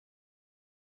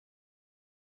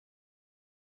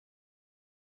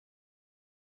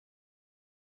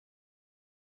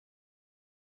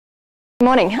Good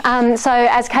morning. So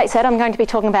as Kate said, I'm going to be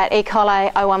talking about E.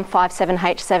 coli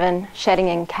 0157H7 shedding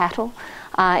in cattle,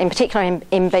 in particular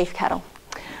in beef cattle.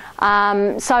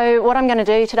 So what I'm going to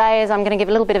do today is I'm going to give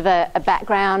a little bit of a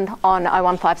background on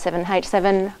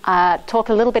 0157H7, talk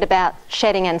a little bit about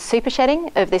shedding and super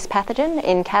shedding of this pathogen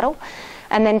in cattle,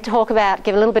 and then give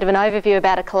a little bit of an overview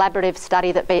about a collaborative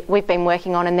study that we've been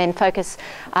working on, and then focus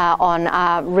on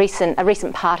a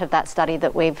recent part of that study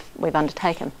that we've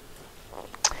undertaken.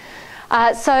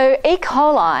 So E.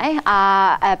 coli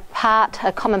are a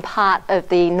common part of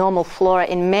the normal flora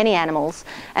in many animals,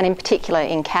 and in particular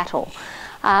in cattle.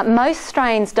 Most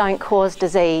strains don't cause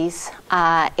disease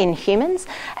in humans,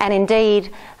 and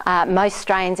indeed most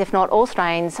strains, if not all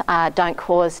strains, don't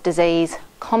cause disease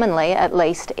commonly, at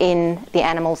least in the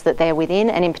animals that they're within,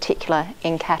 and in particular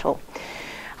in cattle.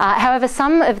 However,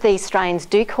 some of these strains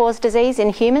do cause disease in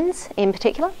humans in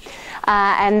particular,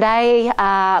 and they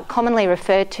are commonly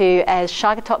referred to as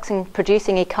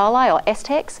Shiga-toxin-producing E. coli, or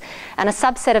STEX, and a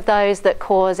subset of those that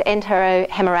cause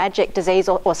enterohemorrhagic disease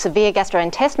or severe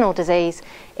gastrointestinal disease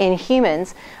in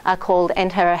humans are called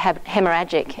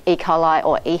enterohemorrhagic E. coli,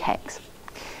 or EHECs.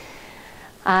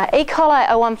 E. coli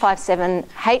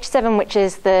 0157H7, which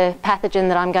is the pathogen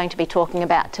that I'm going to be talking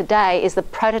about today, is the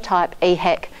prototype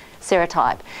EHEC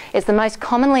serotype. It's the most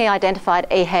commonly identified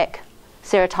EHEC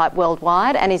serotype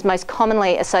worldwide and is most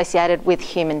commonly associated with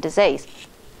human disease.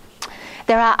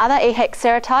 There are other EHEC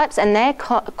serotypes, and they're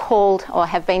called, or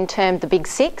have been termed, the Big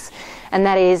Six, and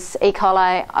that is E.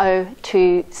 coli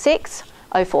 026,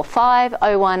 045,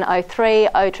 0103,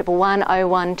 0111,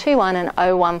 0121 and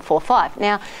 0145.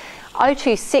 Now,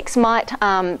 026 might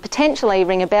potentially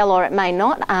ring a bell, or it may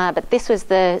not, but this was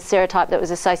the serotype that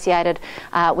was associated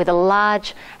with a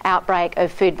large outbreak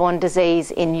of food-borne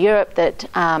disease in Europe that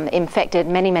infected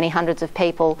many, many hundreds of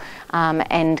people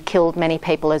and killed many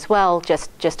people as well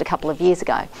just a couple of years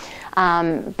ago.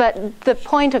 But the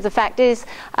point of the fact is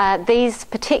these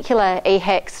particular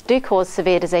EHECs do cause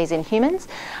severe disease in humans,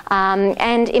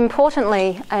 and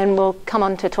importantly, and we'll come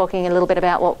on to talking a little bit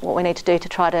about what we need to do to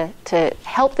try to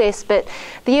help this, but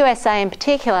the USA in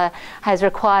particular has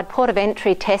required port of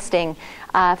entry testing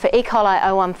for E. coli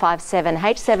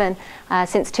 0157H7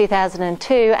 since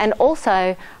 2002, and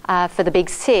also for the Big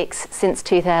Six since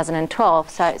 2012,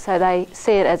 so they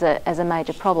see it as a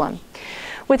major problem.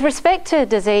 With respect to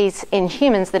disease in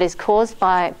humans that is caused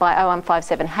by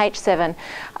 0157H7,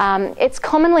 it's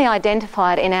commonly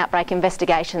identified in outbreak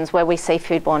investigations where we see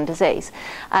foodborne disease.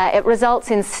 It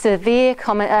results in severe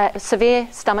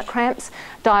stomach cramps,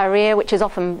 diarrhea, which is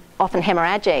often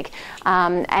hemorrhagic,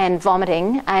 and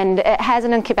vomiting, and it has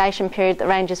an incubation period that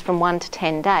ranges from 1 to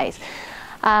 10 days.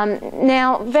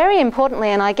 Now, very importantly,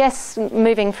 and I guess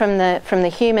moving from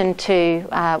the human to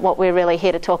what we're really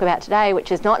here to talk about today,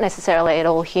 which is not necessarily at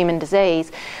all human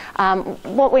disease,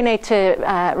 what we need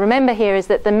to remember here is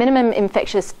that the minimum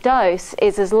infectious dose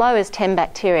is as low as 10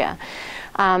 bacteria.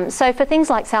 So for things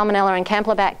like Salmonella and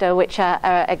Campylobacter, which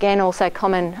are again also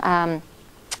common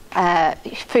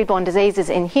foodborne diseases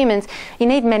in humans, you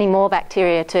need many more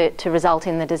bacteria to result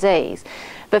in the disease.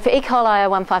 But for E. coli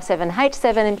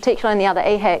 0157H7, in particular, and the other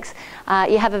EHECs,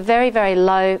 you have a very, very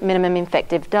low minimum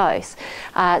infective dose.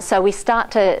 So we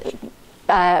start to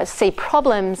see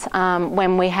problems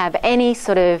when we have any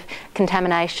sort of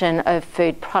contamination of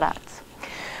food products.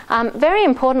 Very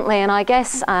importantly, and I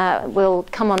guess we'll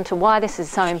come on to why this is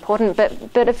so important,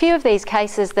 but a few of these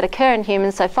cases that occur in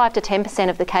humans, so 5 to 10%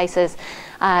 of the cases,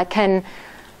 can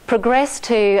progress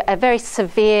to a very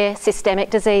severe systemic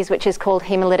disease, which is called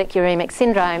hemolytic uremic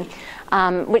syndrome,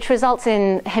 which results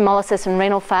in hemolysis and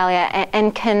renal failure,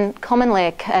 and can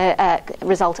commonly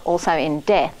result also in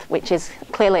death, which is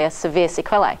clearly a severe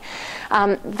sequelae.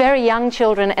 Very young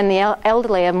children and the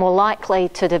elderly are more likely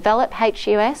to develop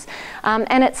HUS,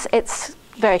 and it's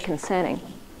very concerning.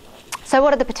 So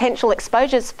what are the potential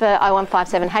exposures for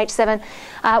 0157H7?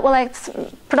 Well, it's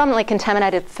predominantly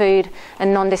contaminated food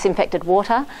and non-disinfected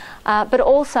water, but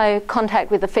also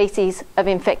contact with the faeces of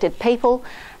infected people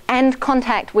and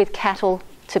contact with cattle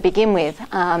to begin with,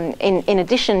 in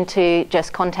addition to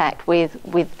just contact with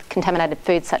contaminated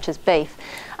foods such as beef.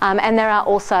 And there are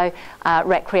also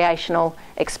recreational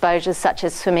exposures such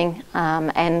as swimming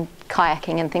and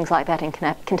kayaking and things like that in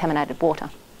contaminated water.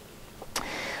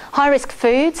 High-risk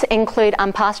foods include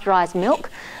unpasteurised milk,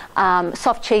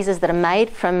 soft cheeses that are made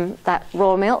from that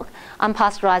raw milk,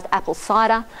 unpasteurised apple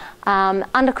cider,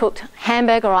 undercooked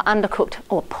hamburger or undercooked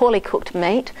or poorly cooked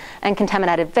meat, and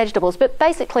contaminated vegetables. But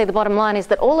basically the bottom line is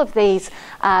that all of these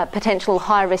potential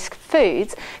high-risk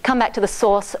foods come back to the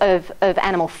source of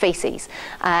animal faeces.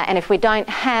 And if we don't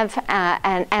have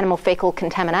an animal fecal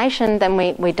contamination, then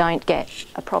we don't get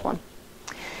a problem.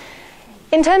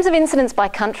 In terms of incidence by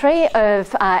country of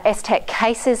STEC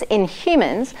cases in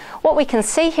humans, what we can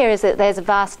see here is that there's a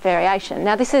vast variation.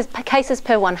 Now, this is cases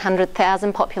per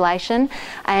 100,000 population,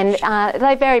 and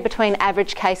they vary between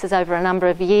average cases over a number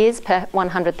of years per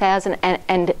 100,000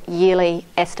 and yearly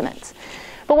estimates.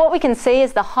 But what we can see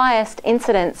is the highest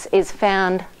incidence is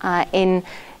found in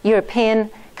European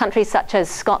countries such as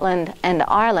Scotland and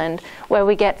Ireland, where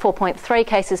we get 4.3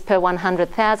 cases per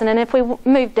 100,000. And if we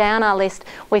move down our list,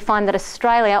 we find that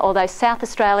Australia, although South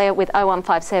Australia with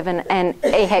O157 and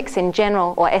EHECs in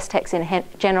general, or STECs in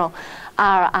general,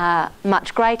 are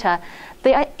much greater,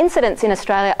 the incidence in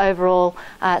Australia overall,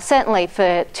 certainly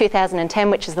for 2010,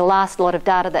 which is the last lot of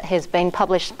data that has been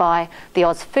published by the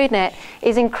AusFoodNet,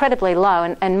 is incredibly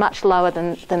low and much lower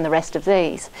than the rest of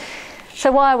these. So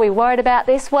why are we worried about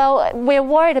this? Well, we're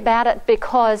worried about it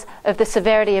because of the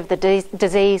severity of the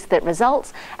disease that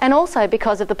results, and also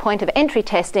because of the point of entry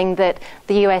testing that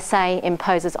the USA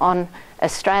imposes on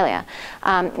Australia.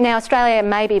 Now, Australia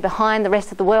may be behind the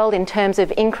rest of the world in terms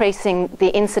of increasing the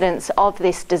incidence of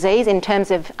this disease, in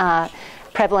terms of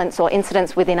prevalence or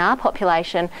incidence within our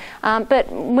population, but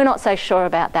we're not so sure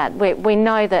about that. We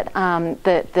know that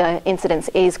the incidence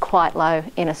is quite low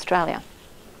in Australia.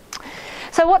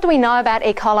 So what do we know about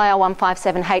E. coli or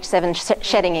 157H7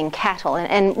 shedding in cattle?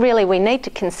 And really we need to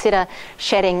consider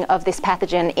shedding of this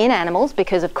pathogen in animals,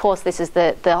 because of course this is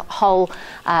the whole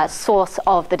source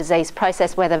of the disease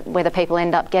process, whether people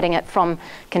end up getting it from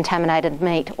contaminated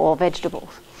meat or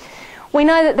vegetables. We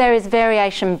know that there is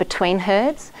variation between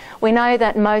herds. We know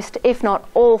that most, if not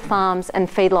all, farms and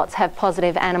feedlots have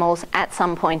positive animals at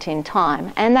some point in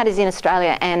time, and that is in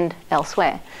Australia and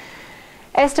elsewhere.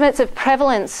 Estimates of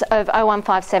prevalence of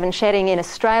O157 shedding in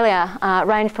Australia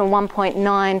range from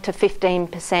 1.9 to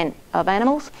 15% of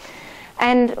animals.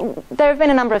 And there have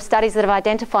been a number of studies that have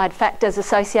identified factors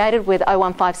associated with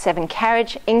O157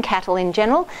 carriage in cattle in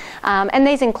general. And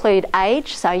these include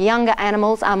age, so younger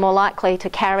animals are more likely to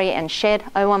carry and shed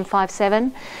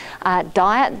O157.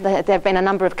 Diet, there have been a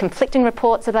number of conflicting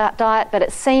reports about diet, but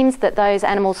it seems that those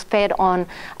animals fed on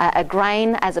a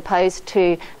grain as opposed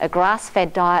to a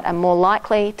grass-fed diet are more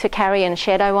likely to carry and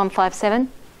shed O157.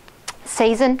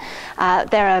 Season,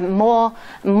 there are more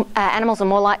animals are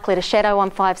more likely to shed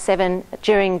O157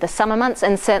 during the summer months,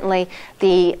 and certainly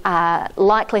the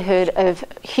likelihood of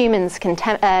humans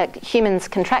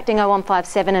contracting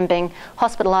O157 and being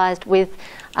hospitalised with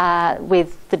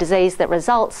the disease that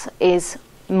results is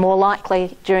more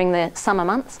likely during the summer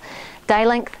months. Day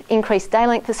length, increased day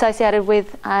length associated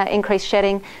with increased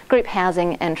shedding, group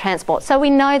housing and transport. So we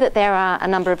know that there are a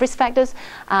number of risk factors.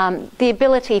 The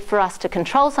ability for us to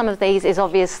control some of these is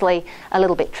obviously a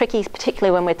little bit tricky,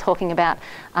 particularly when we're talking about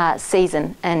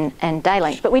season and day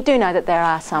length. But we do know that there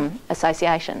are some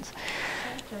associations.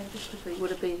 Jane, just quickly,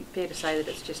 would it be fair to say that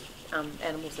it's just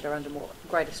animals that are under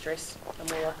greater stress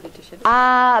are more likely to shed?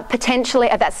 Potentially,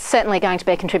 that's certainly going to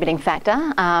be a contributing factor,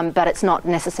 but it's not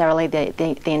necessarily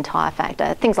the entire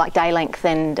factor. Things like day length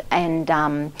and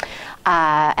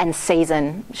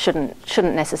season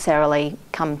shouldn't necessarily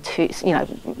come to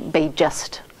be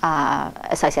just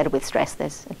associated with stress.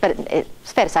 But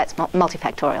it's fair to say it's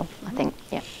multifactorial. I think,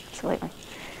 yeah, absolutely.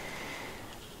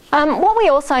 What we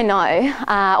also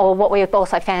know, or what we have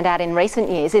also found out in recent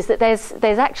years, is that there's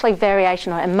actually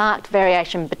variation, or a marked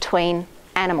variation between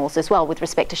animals as well with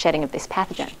respect to shedding of this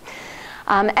pathogen.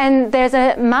 And there's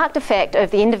a marked effect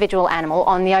of the individual animal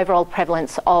on the overall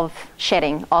prevalence of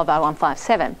shedding of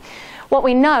O157. What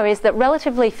we know is that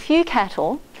relatively few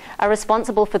cattle are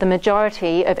responsible for the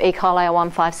majority of E. coli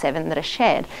O157 that are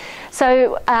shed.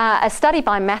 So a study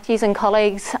by Matthews and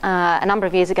colleagues a number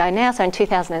of years ago now, so in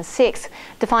 2006,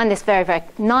 defined this very, very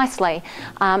nicely.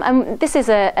 And this is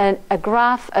a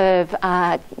graph of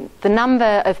the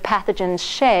number of pathogens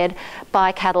shed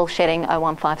by cattle shedding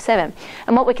O157.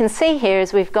 And what we can see here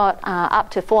is we've got up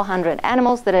to 400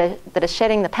 animals that are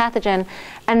shedding the pathogen,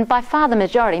 and by far the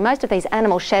majority, most of these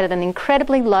animals shed at an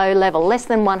incredibly low level, less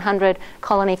than 100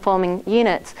 colony-forming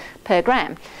units per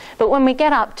gram. But when we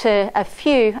get up to a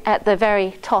few at the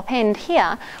very top end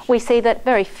here, we see that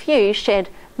very few shed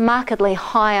markedly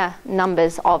higher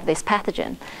numbers of this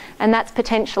pathogen, and that's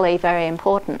potentially very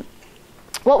important.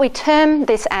 What we term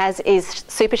this as is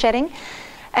super shedding.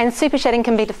 And supershedding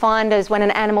can be defined as when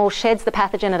an animal sheds the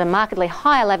pathogen at a markedly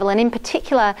higher level, and in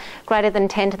particular greater than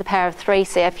 10 to the power of 3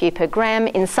 CFU per gram.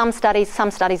 In some studies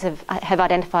have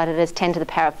identified it as 10 to the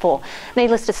power of 4.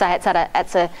 Needless to say, it's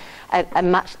at a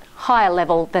much higher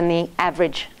level than the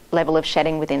average level of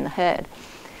shedding within the herd.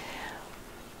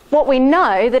 What we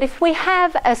know that if we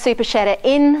have a supershedder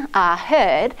in our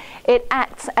herd, it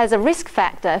acts as a risk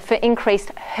factor for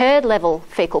increased herd level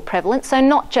faecal prevalence, so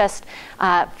not just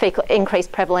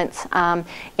increased prevalence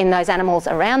in those animals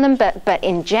around them, but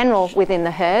in general within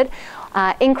the herd,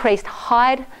 increased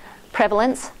hide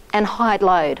prevalence and hide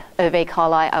load of E.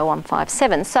 coli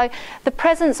 0157. So the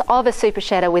presence of a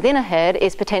supershedder within a herd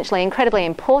is potentially incredibly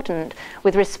important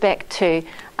with respect to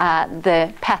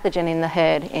the pathogen in the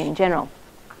herd in general.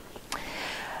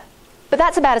 But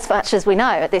that's about as much as we know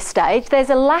at this stage. There's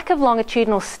a lack of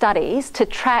longitudinal studies to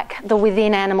track the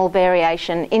within-animal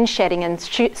variation in shedding and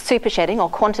supershedding, or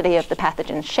quantity of the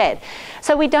pathogen shed.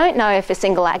 So we don't know if a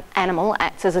single animal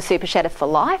acts as a supershedder for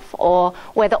life, or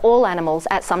whether all animals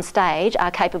at some stage are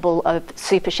capable of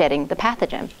supershedding the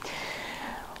pathogen.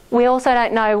 We also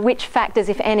don't know which factors,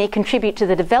 if any, contribute to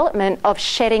the development of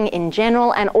shedding in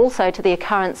general, and also to the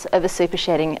occurrence of a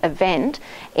supershedding event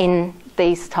in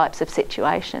these types of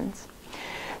situations.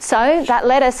 So that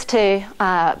led us to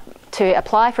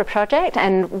apply for a project,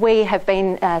 and we have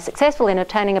been successful in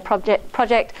obtaining a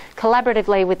project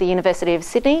collaboratively with the University of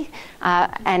Sydney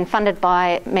and funded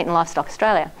by Meat and Livestock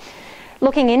Australia,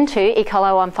 looking into E.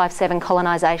 coli 0157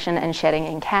 colonisation and shedding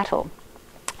in cattle.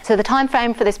 So the time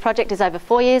frame for this project is over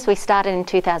 4 years. We started in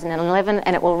 2011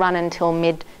 and it will run until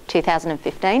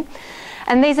mid-2015.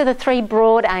 And these are the three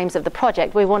broad aims of the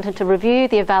project. We wanted to review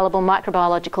the available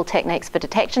microbiological techniques for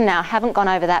detection. Now, I haven't gone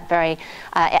over that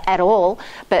at all,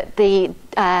 but the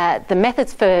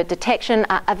methods for detection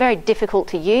are very difficult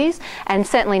to use and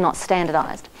certainly not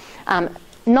standardised.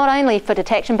 Not only for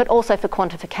detection, but also for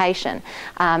quantification.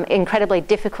 Incredibly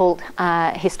difficult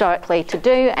historically to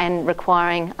do, and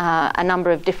requiring a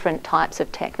number of different types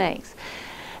of techniques.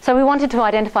 So we wanted to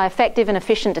identify effective and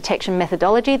efficient detection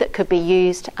methodology that could be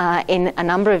used in a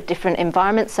number of different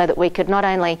environments, so that we could not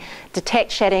only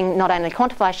detect shedding, not only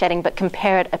quantify shedding, but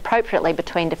compare it appropriately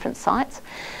between different sites.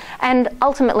 And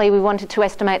ultimately we wanted to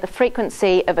estimate the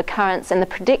frequency of occurrence and the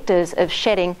predictors of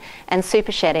shedding and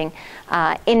supershedding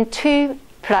in two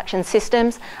production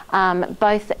systems,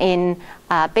 both in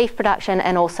beef production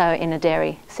and also in a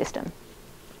dairy system.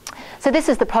 So this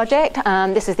is the project.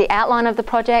 This is the outline of the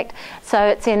project. So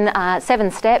it's in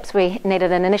 7 steps. We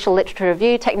needed an initial literature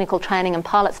review, technical training and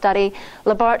pilot study,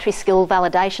 laboratory skill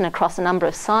validation across a number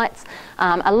of sites,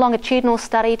 a longitudinal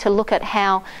study to look at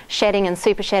how shedding and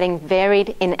supershedding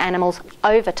varied in animals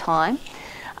over time,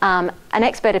 an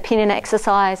expert opinion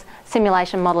exercise,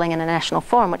 simulation modelling, and a national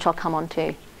forum, which I'll come on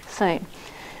to soon.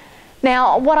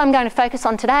 Now, what I'm going to focus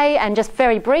on today, and just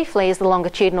very briefly, is the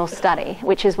longitudinal study,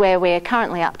 which is where we're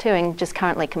currently up to and just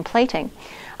currently completing.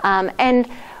 And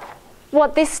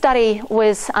what this study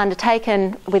was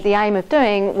undertaken with the aim of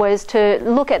doing was to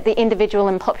look at the individual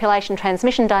and population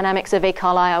transmission dynamics of E.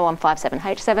 coli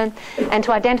 0157H7 and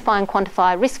to identify and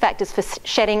quantify risk factors for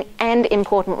shedding and,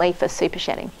 importantly, for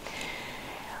supershedding.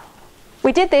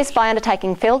 We did this by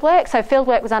undertaking fieldwork. So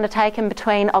fieldwork was undertaken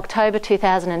between October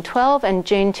 2012 and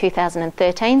June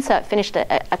 2013, so it finished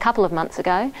a couple of months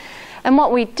ago. And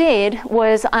what we did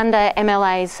was, under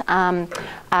MLA's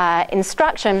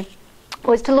instruction,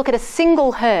 was to look at a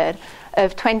single herd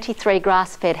of 23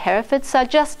 grass-fed Herefords, so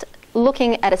just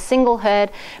looking at a single herd,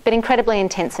 but incredibly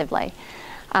intensively.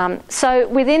 So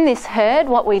within this herd,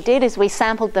 what we did is we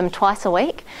sampled them twice a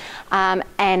week,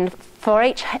 and for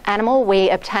each animal we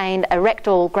obtained a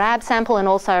rectal grab sample and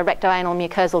also a rectoanal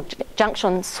mucosal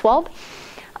junction swab,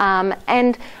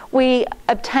 and we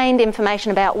obtained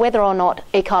information about whether or not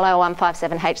E. coli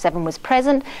 0157H7 was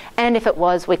present, and if it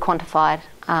was, we quantified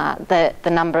the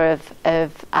number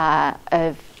of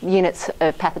units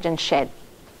of pathogen shed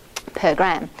per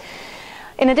gram.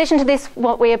 In addition to this,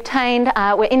 what we obtained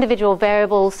were individual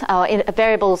variables,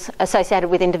 variables associated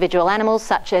with individual animals,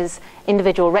 such as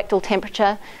individual rectal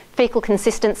temperature, faecal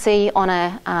consistency on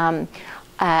a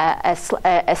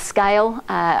scale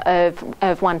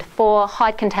of 1 to 4,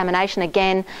 hide contamination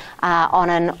again on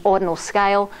an ordinal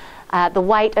scale, the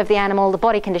weight of the animal, the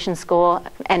body condition score,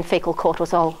 and faecal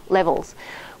cortisol levels.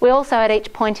 We also, at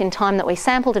each point in time that we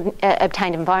sampled,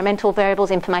 obtained environmental variables,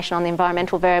 information on the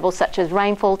environmental variables such as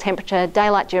rainfall, temperature,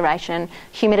 daylight duration,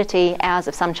 humidity, hours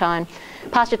of sunshine,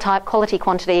 pasture type, quality,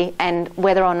 quantity, and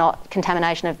whether or not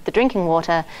contamination of the drinking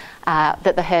water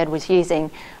that the herd was using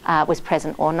was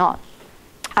present or not.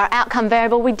 Our outcome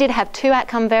variable, we did have 2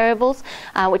 outcome variables,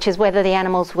 which is whether the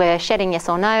animals were shedding yes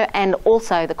or no, and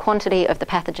also the quantity of the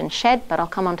pathogen shed, but I'll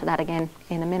come on to that again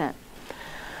in a minute.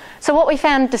 So what we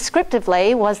found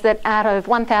descriptively was that out of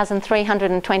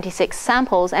 1,326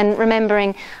 samples, and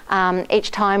remembering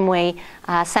each time we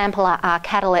sample our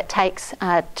cattle, it takes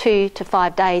 2 to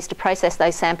 5 days to process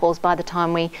those samples by the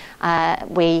time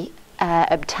we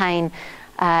obtain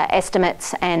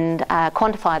estimates and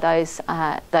quantify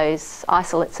those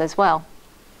isolates as well.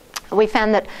 We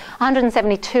found that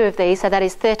 172 of these, so that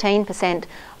is 13%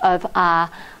 of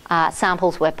our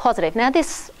samples, were positive. Now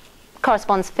this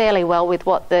corresponds fairly well with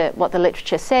what the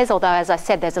literature says, although as I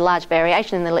said there's a large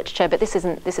variation in the literature, but this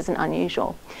isn't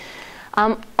unusual.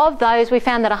 Of those, we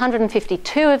found that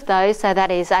 152 of those, so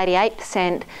that is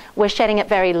 88%, were shedding at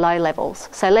very low levels,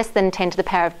 so less than 10 to the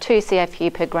power of 2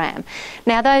 CFU per gram.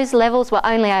 Now those levels were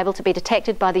only able to be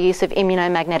detected by the use of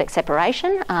immunomagnetic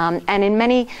separation, and in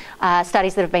many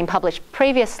studies that have been published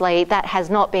previously that has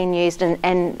not been used,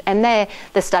 and they're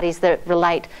the studies that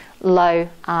relate low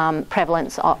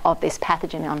prevalence of this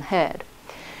pathogen on herd.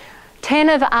 10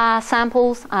 of our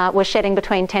samples were shedding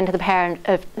between 10 to the power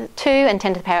of 2 and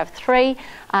 10 to the power of 3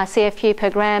 CFU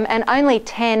per gram, and only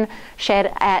 10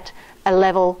 shed at a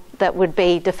level that would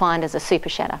be defined as a super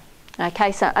shedder.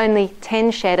 Okay, so only 10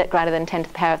 shed at greater than 10 to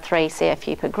the power of 3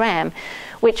 CFU per gram,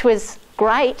 which was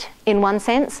great in one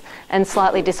sense and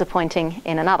slightly disappointing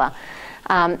in another.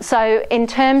 So in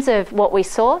terms of what we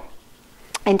saw,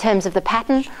 in terms of the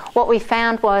pattern, what we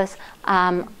found was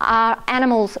our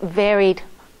animals varied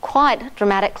quite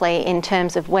dramatically in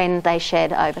terms of when they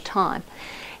shed over time.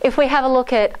 If we have a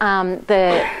look at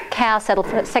the cow settled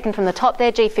second from the top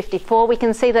there, G54, we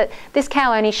can see that this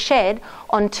cow only shed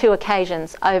on 2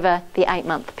 occasions over the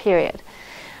 8-month period.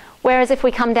 Whereas if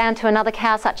we come down to another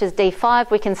cow such as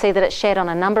D5, we can see that it shed on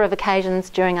a number of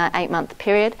occasions during our 8-month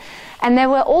period. And there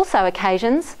were also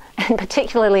occasions, and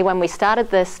particularly when we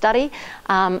started the study,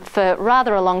 for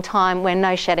rather a long time when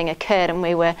no shedding occurred, and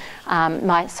we were,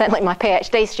 certainly my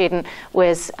PhD student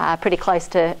was pretty close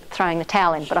to throwing the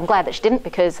towel in, but I'm glad that she didn't,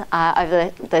 because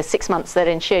over the 6 months that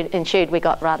ensued we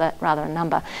got rather a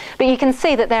number. But you can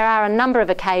see that there are a number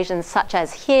of occasions such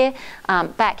as here,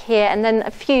 back here, and then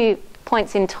a few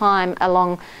points in time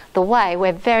along the way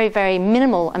where very, very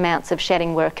minimal amounts of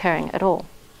shedding were occurring at all.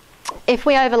 If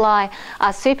we overlay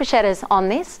our super shedders on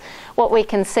this, what we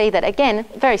can see that, again,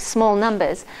 very small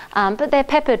numbers, but they're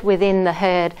peppered within the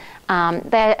herd.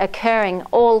 They're occurring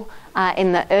all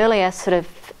in the earlier sort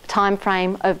of time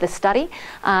frame of the study,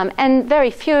 and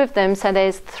very few of them, so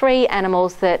there's 3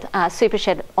 animals that super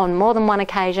shed on more than one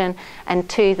occasion and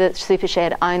 2 that super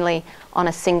shed only on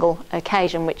a single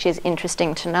occasion, which is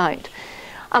interesting to note.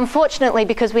 Unfortunately,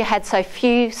 because we had so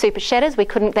few super shedders, we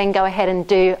couldn't then go ahead and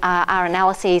do our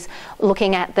analyses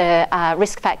looking at the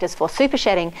risk factors for super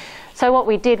shedding. So what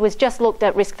we did was just looked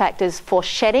at risk factors for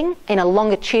shedding in a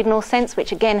longitudinal sense,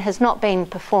 which again has not been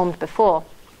performed before.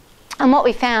 And what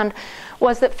we found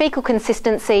was that fecal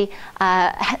consistency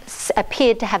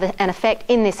appeared to have an effect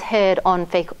in this herd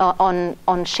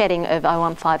on shedding of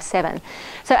 0157.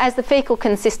 So as the fecal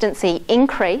consistency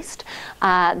increased,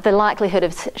 the likelihood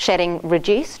of shedding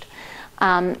reduced.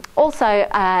 Also,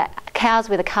 cows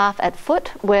with a calf at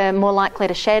foot were more likely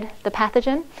to shed the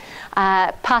pathogen.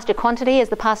 Pasture quantity, as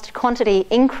the pasture quantity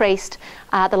increased,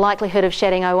 the likelihood of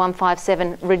shedding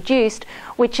 0157 reduced,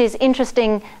 which is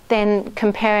interesting then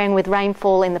comparing with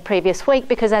rainfall in the previous week,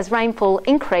 because as rainfall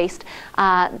increased,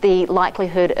 the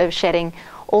likelihood of shedding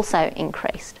also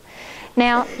increased.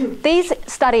 Now, these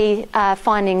study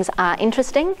findings are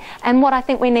interesting, and what I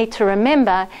think we need to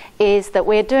remember is that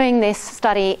we're doing this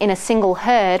study in a single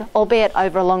herd, albeit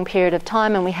over a long period of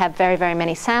time, and we have very, very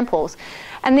many samples.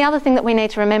 And the other thing that we need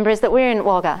to remember is that we're in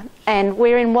Wagga, and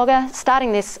we're in Wagga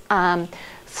starting this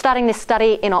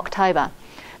study in October.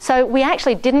 So we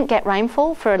actually didn't get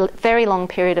rainfall for a very long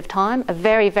period of time, a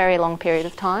very, very long period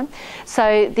of time.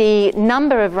 So the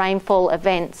number of rainfall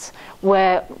events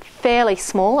were fairly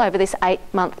small over this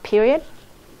 8-month period.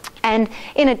 And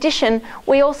in addition,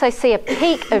 we also see a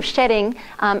peak of shedding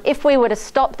if we were to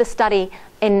stop the study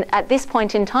at this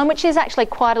point in time, which is actually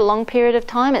quite a long period of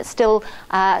time. It's still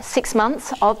 6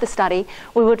 months of the study.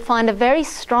 We would find a very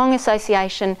strong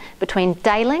association between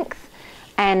day length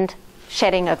and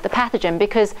shedding of the pathogen,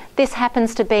 because this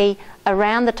happens to be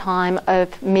around the time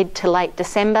of mid to late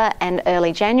December and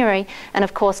early January, and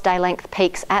of course day length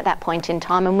peaks at that point in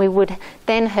time, and we would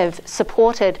then have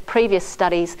supported previous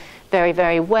studies very,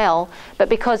 very well. But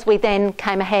because we then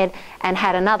came ahead and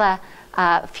had another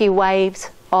few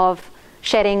waves of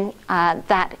shedding,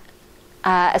 that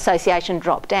association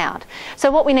dropped out.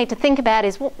 So what we need to think about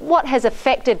is what has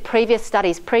affected previous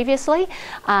studies previously,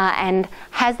 and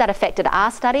has that affected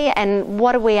our study, and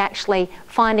what are we actually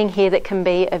finding here that can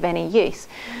be of any use?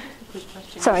 Quick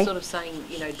question. Sorry. You're sort of saying,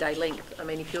 you know, day length. I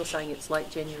mean, if you're saying it's late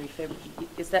January, February,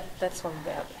 that's on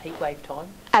about heat wave time?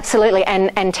 Absolutely,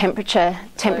 and temperature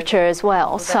as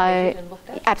well. Was that even looked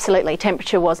at? Absolutely,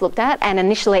 temperature was looked at, and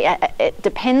initially it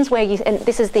depends where you, and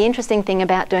this is the interesting thing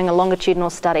about doing a longitudinal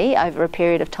study over a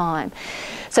period of time.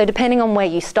 So depending on where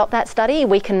you stop that study,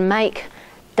 we can make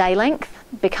day length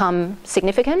become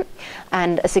significant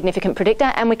and a significant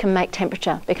predictor, and we can make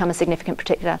temperature become a significant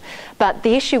predictor. But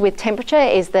the issue with temperature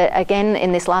is that, again,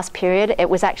 in this last period, it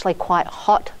was actually quite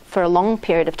hot for a long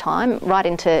period of time, right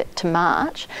into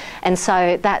March, and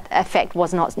so that effect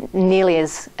was not nearly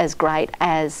as great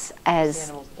as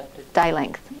day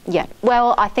length. Yeah,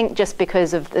 well, I think just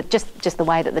because of just the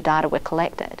way that the data were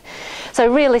collected.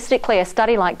 So realistically, a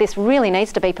study like this really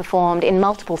needs to be performed in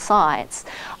multiple sites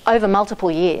over multiple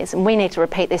years, and we need to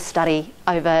repeat this study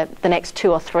over the next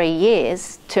 2 or 3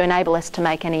 years to enable us to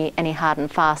make any hard and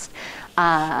fast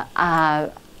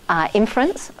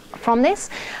inference from this.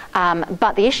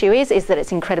 But the issue is that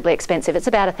it's incredibly expensive. It's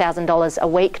about $1,000 a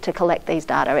week to collect these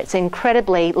data. It's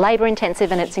incredibly labour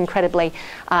intensive, and it's incredibly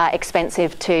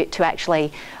expensive to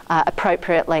actually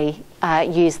appropriately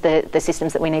use the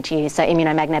systems that we need to use, so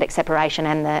immunomagnetic separation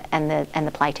and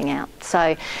the plating out.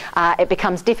 So it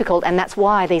becomes difficult, and that's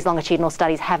why these longitudinal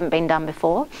studies haven't been done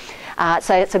before.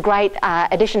 So it's a great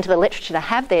addition to the literature to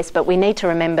have this, but we need to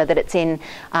remember that it's in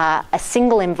a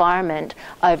single environment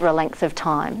over a length of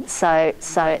time. So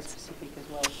it's Specific as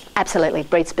well. Absolutely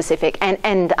breed specific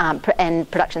and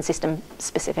production system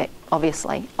specific,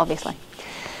 obviously.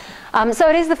 So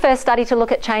it is the first study to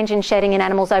look at change in shedding in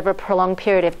animals over a prolonged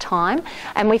period of time,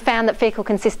 and we found that faecal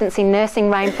consistency,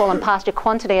 nursing, rainfall and pasture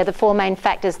quantity are the 4 main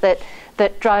factors that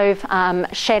drove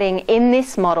shedding in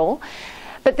this model.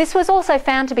 But this was also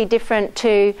found to be different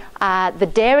to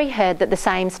the dairy herd that the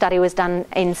same study was done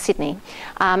in Sydney.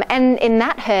 And in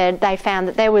that herd, they found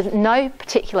that there was no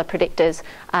particular predictors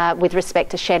with respect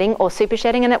to shedding or super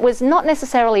shedding, and it was not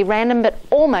necessarily random, but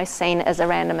almost seen as a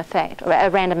random effect, or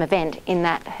a random event in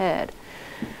that herd.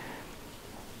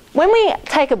 When we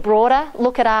take a broader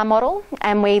look at our model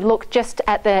and we look just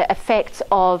at the effects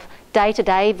of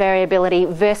day-to-day variability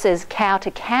versus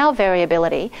cow-to-cow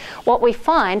variability, what we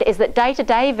find is that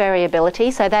day-to-day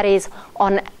variability, so that is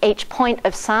on each point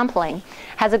of sampling,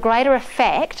 has a greater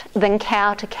effect than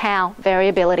cow-to-cow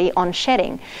variability on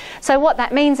shedding. So what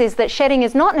that means is that shedding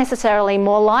is not necessarily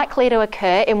more likely to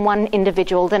occur in one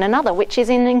individual than another, which is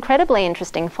an incredibly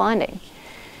interesting finding.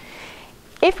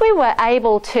 If we were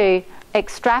able to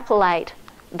extrapolate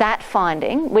that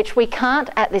finding, which we can't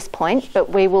at this point, but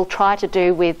we will try to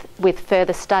do with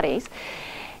further studies.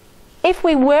 If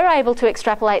we were able to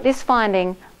extrapolate this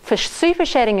finding for super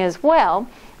shedding as well,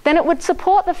 then it would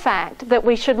support the fact that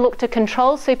we should look to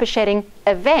control super shedding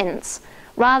events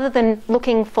rather than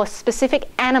looking for specific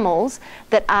animals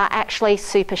that are actually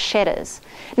super shedders.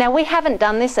 Now, we haven't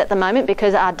done this at the moment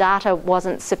because our data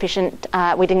wasn't sufficient.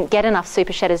 We didn't get enough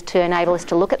super shedders to enable us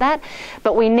to look at that,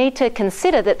 but we need to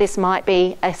consider that this might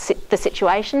be the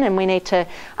situation, and we need to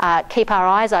keep our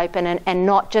eyes open and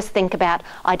not just think about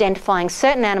identifying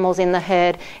certain animals in the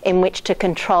herd in which to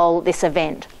control this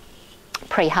event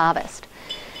pre-harvest.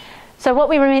 So what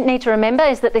we need to remember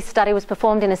is that this study was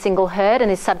performed in a single herd and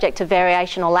is subject to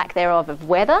variation or lack thereof of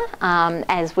weather,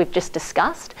 as we've just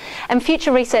discussed, and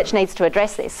future research needs to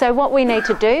address this. So what we need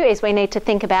to do is we need to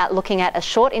think about looking at a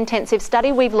short intensive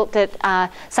study. We've looked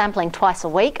at sampling twice a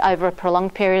week over a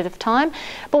prolonged period of time,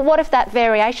 but what if that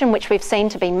variation, which we've seen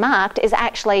to be marked, is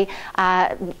actually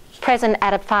present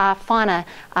at a far finer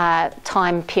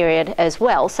time period as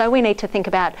well. So we need to think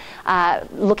about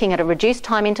looking at a reduced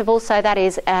time interval, so that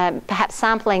is perhaps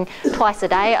sampling twice a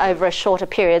day over a shorter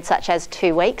period, such as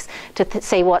 2 weeks, to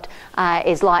see what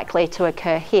is likely to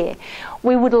occur here.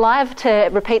 We would love to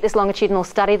repeat this longitudinal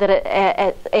study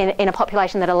that in a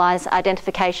population that allows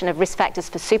identification of risk factors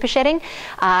for super shedding,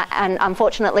 and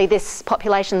unfortunately this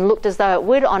population looked as though it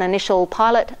would on initial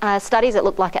pilot studies. It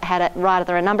looked like it had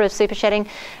rather a number of super shedding,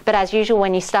 but as usual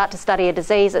when you start to study a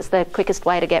disease, it's the quickest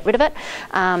way to get rid of it,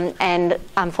 and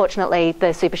unfortunately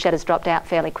the super shedders dropped out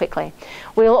fairly quickly.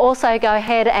 We'll also also go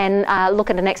ahead and look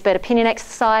at an expert opinion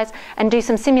exercise and do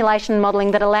some simulation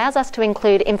modelling that allows us to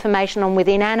include information on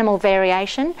within animal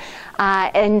variation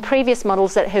in previous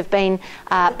models that have been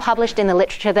published in the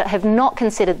literature that have not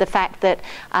considered the fact that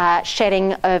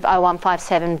shedding of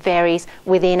O157 varies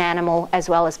within animal as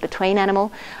well as between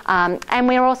animal. And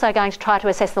we're also going to try to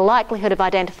assess the likelihood of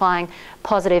identifying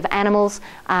positive animals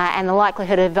and the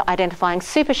likelihood of identifying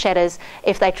super shedders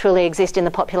if they truly exist in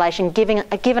the population,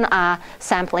 given our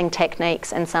sampling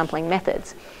techniques and sampling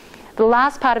methods. The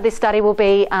last part of this study will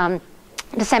be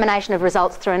dissemination of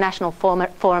results through a national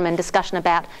forum and discussion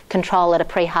about control at a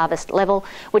pre-harvest level,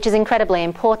 which is incredibly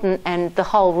important, and the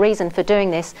whole reason for doing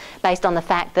this based on the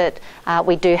fact that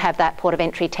we do have that port of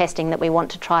entry testing that we want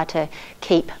to try to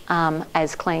keep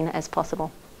as clean as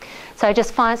possible. So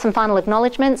just some final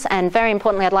acknowledgements, and very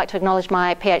importantly I'd like to acknowledge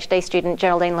my PhD student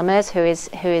Geraldine Lemers, who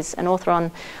is an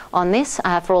author on this,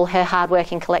 for all her hard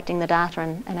work in collecting the data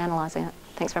and analysing it.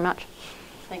 Thanks very much.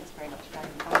 Thanks very much.